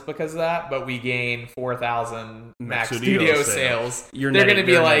sales because of that, but we gain 4,000 Mac Studio sales. They're going to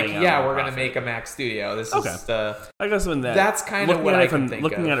be like, we're going to make a Mac Studio. This is the... I guess that's kind of what I can think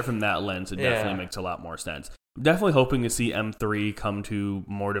of. Looking at it from that lens, it definitely makes a lot more sense. I'm definitely hoping to see M3 come to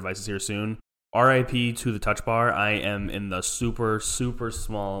more devices here soon. RIP to the Touch Bar. I am in the super, super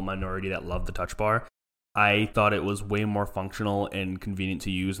small minority that love the Touch Bar. I thought it was way more functional and convenient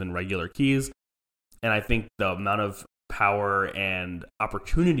to use than regular keys. And I think the amount of power and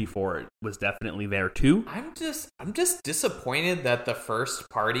opportunity for it was definitely there too. I'm just disappointed that the first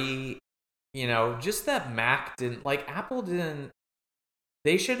party, just that Mac didn't, like Apple didn't,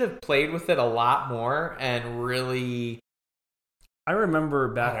 they should have played with it a lot more and really... I remember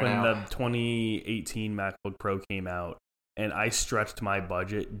back when the 2018 MacBook Pro came out, and I stretched my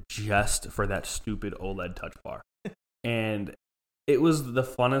budget just for that stupid OLED Touch Bar. And it was the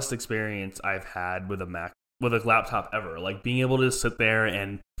funnest experience I've had with a laptop ever. Like being able to sit there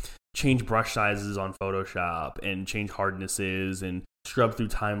and change brush sizes on Photoshop and change hardnesses and scrub through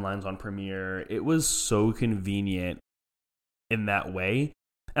timelines on Premiere. It was so convenient in that way.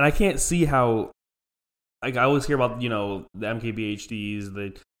 And I can't see how, like, I always hear about, the MKBHDs,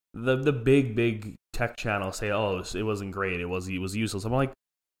 the big tech channels say, oh, it wasn't great, it was useless. I'm like,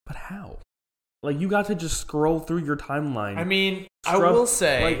 but how? Like, you got to just scroll through your timeline. I mean, I will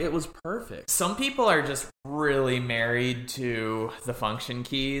say, like, it was perfect. Some people are just really married to the function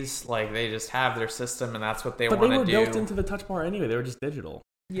keys. Like, they just have their system, and that's what they want to do. But they were built into the touch bar anyway. They were just digital.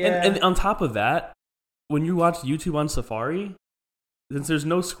 Yeah. And on top of that, when you watch YouTube on Safari, since there's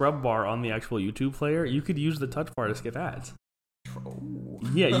no scrub bar on the actual YouTube player, you could use the touch bar to skip ads.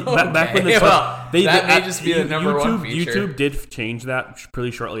 Yeah, back when that may just be the number one feature. YouTube did change that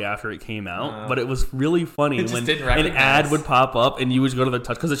pretty shortly after it came out, but it was really funny when an ad would pop up and you would go to the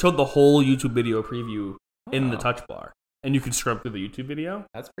touch, because it showed the whole YouTube video preview in the touch bar, and you could scrub through the YouTube video.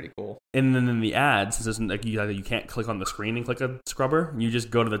 That's pretty cool. And then in the ads, since like you can't click on the screen and click a scrubber, you just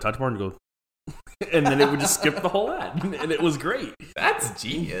go to the touch bar and go. And then it would just skip the whole ad, and it was great. That's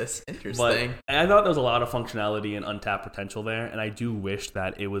genius. Interesting. But I thought there was a lot of functionality and untapped potential there, and I do wish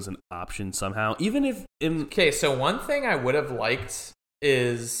that it was an option somehow, even if Okay, so one thing I would have liked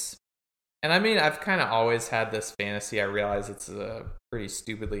is, and I mean, I've kind of always had this fantasy. I realize it's a pretty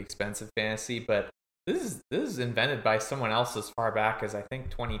stupidly expensive fantasy, but this is invented by someone else as far back as I think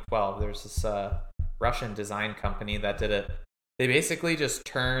 2012. There's this Russian design company that did it. They basically just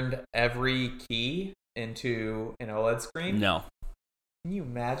turned every key into an OLED screen. No. Can you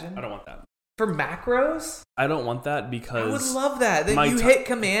imagine? I don't want that. For macros? I don't want that because... I would love that. That you hit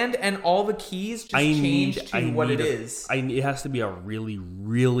command and all the keys just change to what it is. It has to be a really,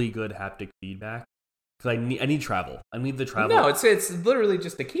 really good haptic feedback. Because I need travel. I need the travel. No, it's literally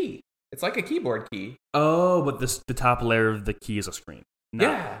just a key. It's like a keyboard key. Oh, but the top layer of the key is a screen. No.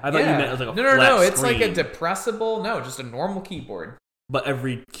 Yeah, I thought you meant it was like a flat No. screen. It's like a depressible. No, just a normal keyboard. But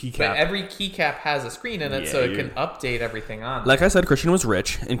every keycap. But every keycap has a screen in it, so it can update everything on. Like I said, Christian was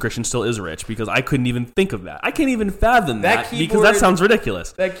rich, and Christian still is rich because I couldn't even think of that. I can't even fathom that because that sounds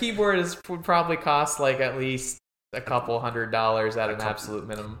ridiculous. That keyboard would probably cost like at least a couple $100 at an absolute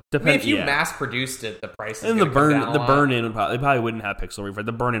minimum. I mean, if you mass produced it, the price is and the burn-in would they probably wouldn't have pixel refresh.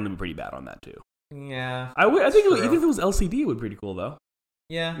 The burn-in would be pretty bad on that too. Yeah, I think even if it was LCD, it would be pretty cool though.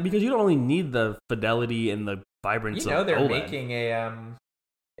 Yeah, because you don't really need the fidelity and the vibrance. They're OLED. making a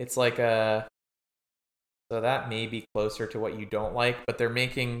it's like a, so that may be closer to what you don't like, but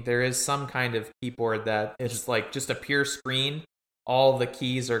there is some kind of keyboard that it's like just a pure screen. All the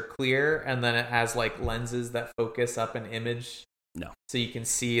keys are clear, and then it has like lenses that focus up an image. No. So you can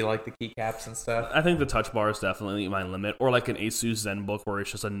see like the keycaps and stuff. I think the touch bar is definitely my limit, or like an Asus ZenBook where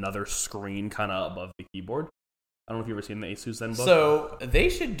it's just another screen kind of above the keyboard. I don't know if you've ever seen the Asus ZenBook. So they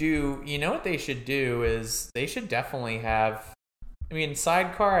should do, what they should do is they should definitely have, I mean,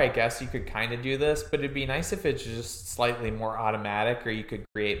 Sidecar, I guess you could kind of do this, but it'd be nice if it's just slightly more automatic, or you could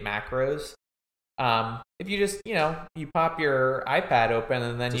create macros. If you just, you pop your iPad open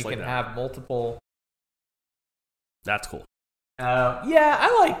and then just you can have multiple. That's cool. Yeah,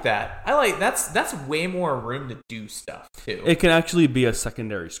 I like that. That's way more room to do stuff too. It can actually be a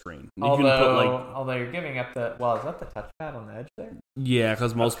secondary screen. Although you're giving up is that the touchpad on the edge there? Yeah,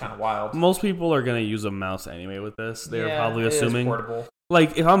 because kind of wild. Most people are gonna use a mouse anyway with this. They're probably assuming portable.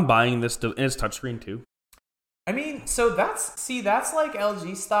 Like if I'm buying this, and it's touchscreen too. I mean, so that's like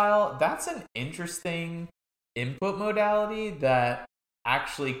LG style. That's an interesting input modality that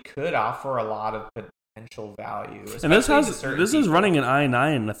actually could offer a lot of potential value. And this is running an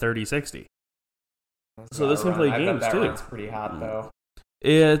i9 and a 3060. So this can play games too. It's pretty hot though.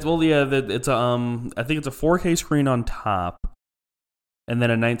 It's it's I think it's a 4K screen on top, and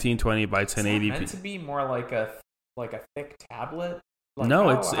then a 1920 by 1080p. It's meant to be more like a thick tablet. Like no,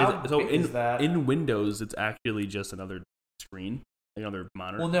 in Windows, it's actually just another screen, another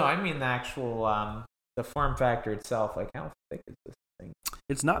monitor. Well, no, I mean the actual the form factor itself. Like, how thick is this thing?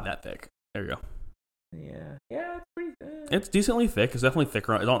 It's not that thick. There you go. Yeah, it's pretty thick. It's decently thick. It's definitely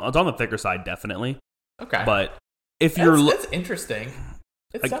thicker. It's on the thicker side, definitely. Okay, but if that's interesting.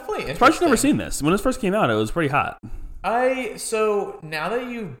 It's definitely interesting. I've never seen this. When this first came out, it was pretty hot. So now that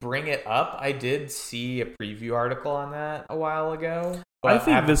you bring it up, I did see a preview article on that a while ago. I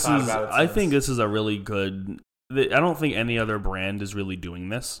think this is a really good. I don't think any other brand is really doing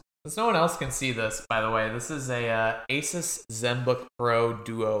this. Since no one else can see this, by the way, this is a Asus ZenBook Pro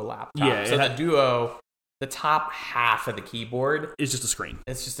Duo laptop. Yeah, so the Duo, the top half of the keyboard is just a screen.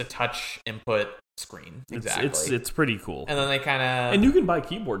 It's just a touch input screen. Exactly. It's pretty cool. And then they kind of... And you can buy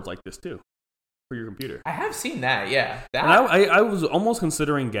keyboards like this too. for your computer. I have seen that, yeah. That And I was almost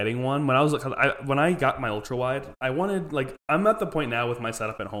considering getting one when I got my ultra wide. I wanted, like, I'm at the point now with my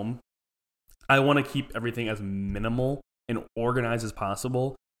setup at home. I want to keep everything as minimal and organized as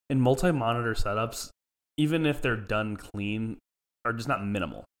possible. And multi-monitor setups, even if they're done clean, are just not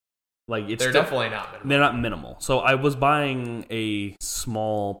minimal. Like they're definitely not minimal. They're not minimal. So I was buying a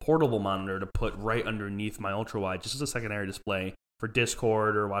small portable monitor to put right underneath my ultra wide, just as a secondary display for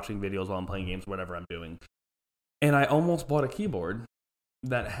Discord or watching videos while I'm playing games, whatever I'm doing. And I almost bought a keyboard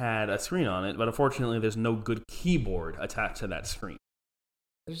that had a screen on it, but unfortunately there's no good keyboard attached to that screen.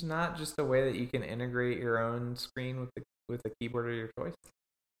 There's not just a way that you can integrate your own screen with the keyboard of your choice?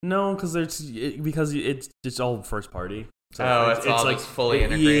 No, because it's all first party. So it's all like fully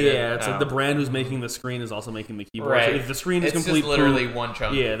integrated. Yeah, it's like the brand who's making the screen is also making the keyboard. Right. So if the screen is it's complete just literally poop, one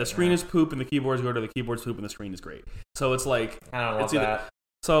chunk. Yeah, the screen is poop and the keyboards go to the keyboard's poop and the screen is great. So it's like I don't want that.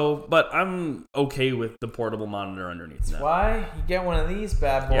 So, but I'm okay with the portable monitor underneath now. Why? You get one of these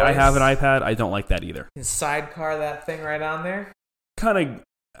bad boys. Yeah, I have an iPad. I don't like that either. You sidecar that thing right on there.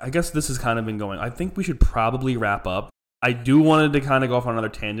 I guess this has kind of been going. I think we should probably wrap up. I do wanted to kind of go off on another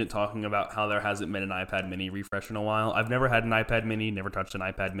tangent talking about how there hasn't been an iPad mini refresh in a while. I've never had an iPad mini, never touched an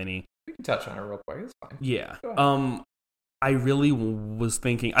iPad mini. We can touch on it real quick. It's fine. Yeah. I really was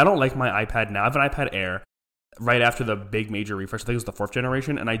thinking, I don't like my iPad now. I have an iPad Air right after the big major refresh. I think it was the 4th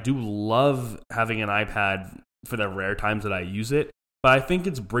generation, and I do love having an iPad for the rare times that I use it. But I think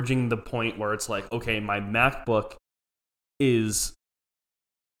it's bridging the point where it's like, okay, my MacBook is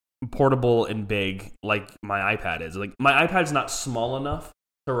portable and big like my iPad is. Like my iPad's not small enough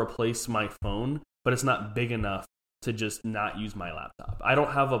to replace my phone, but it's not big enough to just not use my laptop. I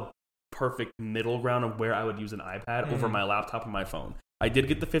don't have a perfect middle ground of where I would use an iPad over my laptop and my phone. I did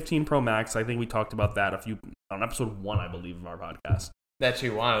get the 15 Pro Max. I think we talked about that on episode 1, I believe, of our podcast. That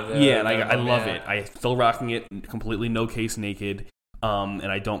you wanted. Yeah, and I love it. I'm still rocking it completely no case naked.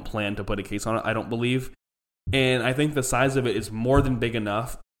 And I don't plan to put a case on it, I don't believe. And I think the size of it is more than big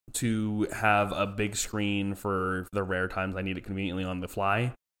enough to have a big screen for the rare times I need it conveniently on the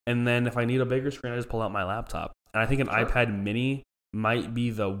fly. And then if I need a bigger screen, I just pull out my laptop. And I think an iPad mini might be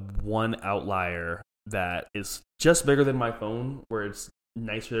the one outlier that is just bigger than my phone, where it's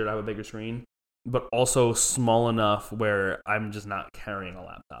nicer to have a bigger screen, but also small enough where I'm just not carrying a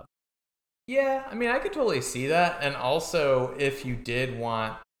laptop. Yeah, I mean, I could totally see that. And also, if you did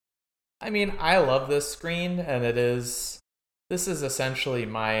want... I mean, I love this screen, and this is essentially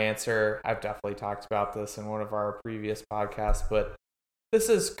my answer. I've definitely talked about this in one of our previous podcasts, but this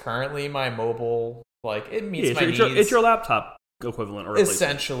is currently my mobile, like, it meets my needs. It's your laptop equivalent or replacement.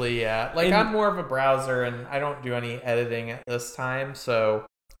 Essentially, yeah. Like, I'm more of a browser, and I don't do any editing at this time, so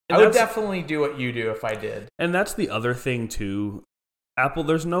I would definitely do what you do if I did. And that's the other thing, too. Apple,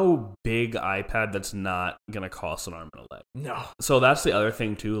 there's no big iPad that's not going to cost an arm and a leg. No. So that's the other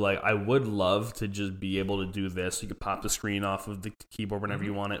thing, too. Like, I would love to just be able to do this. You could pop the screen off of the keyboard whenever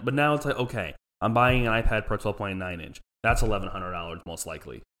you want it. But now it's like, okay, I'm buying an iPad Pro 12.9 inch. That's $1,100 most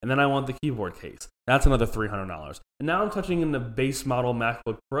likely. And then I want the keyboard case. That's another $300. And now I'm touching in the base model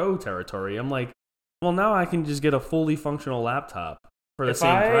MacBook Pro territory. I'm like, well, now I can just get a fully functional laptop for the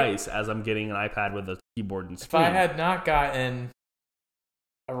same price as I'm getting an iPad with a keyboard and screen. If I had not gotten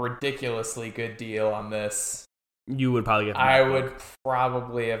a ridiculously good deal on this, you would probably get the I MacBook. would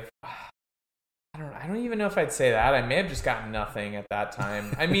probably have... I don't even know if I'd say that. I may have just gotten nothing at that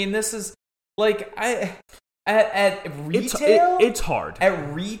time. I mean, this is like at retail. It's hard.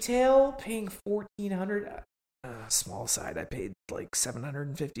 At retail, paying $1,400. Small side, I paid like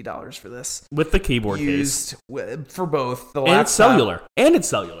 $750 for this with the keyboard used case for both the and laptop, it's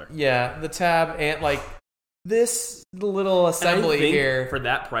cellular. Yeah, the tab and like this little assembly here for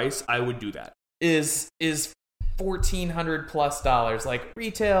that price. I would do that. Is $1,400+ Like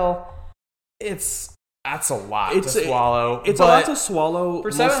retail, that's a lot to swallow. It's a lot to swallow.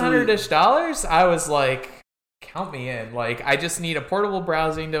 For $700-ish, I was like, count me in. Like, I just need a portable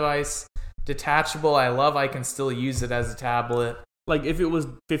browsing device, detachable. I can still use it as a tablet. Like, if it was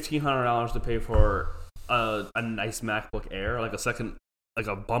 $1,500 to pay for a nice MacBook Air, like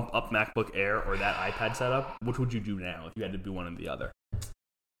a bump up MacBook Air or that iPad setup, which would you do now if you had to do one or the other?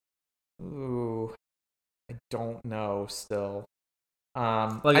 Ooh, I don't know. Still,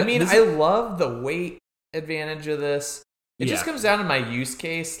 I love the weight advantage of this. It just comes down to my use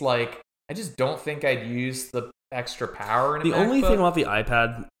case. Like, I just don't think I'd use the extra power in a MacBook. The only thing about the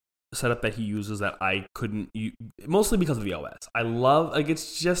iPad setup that he uses that I couldn't use, mostly because of the OS. I love, like,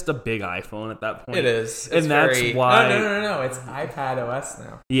 it's just a big iPhone at that point. It is. And that's why... No. It's iPad OS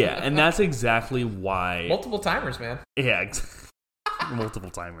now. Yeah, and that's exactly why... Multiple timers, man. Yeah, multiple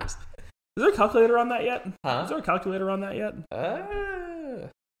timers. there a calculator on that yet? Huh? Is there a calculator on that yet?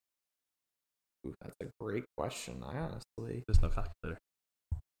 Ooh, that's a great question. I honestly There's no calculator.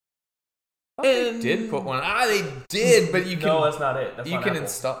 they did put one. They did, but you can. No, that's not it. That's you not can Apple.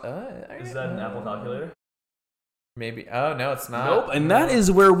 install. Is that an Apple calculator? Maybe. Oh no, it's not. Nope. And that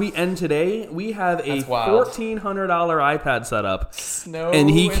is where we end today. We have a That's wild. $1,400 iPad set up, Snow and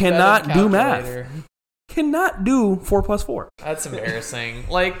he embedded cannot do math. calculator. Cannot do 4 plus 4. That's embarrassing.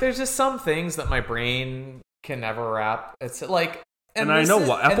 Like, there's just some things that my brain can never wrap. It's like, And I know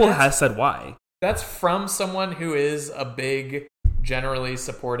why. Apple has said why. That's from someone who is a big, generally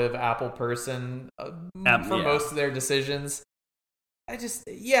supportive Apple person for most of their decisions. I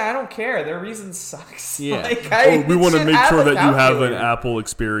don't care. Their reason sucks. Yeah. We want to make sure that you have an Apple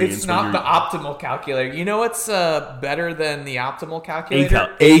experience. It's not the optimal calculator. You know what's better than the optimal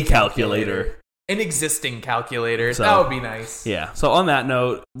calculator? A calculator. An existing calculator. So, that would be nice. Yeah. So on that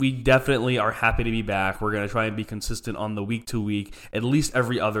note, we definitely are happy to be back. We're going to try and be consistent on the week to week, at least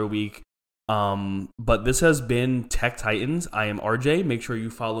every other week. But this has been Tech Titans. I am RJ. Make sure you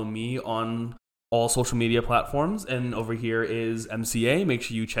follow me on all social media platforms. And over here is MCA. Make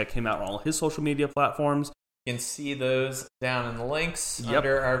sure you check him out on all his social media platforms. You can see those down in the links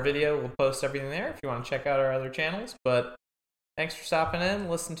under our video. We'll post everything there if you want to check out our other channels. But thanks for stopping in.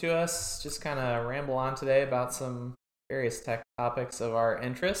 Listen to us just kind of ramble on today about some various tech topics of our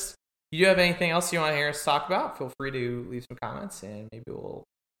interest. If you do have anything else you want to hear us talk about, feel free to leave some comments and maybe we'll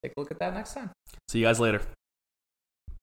take a look at that next time. See you guys later.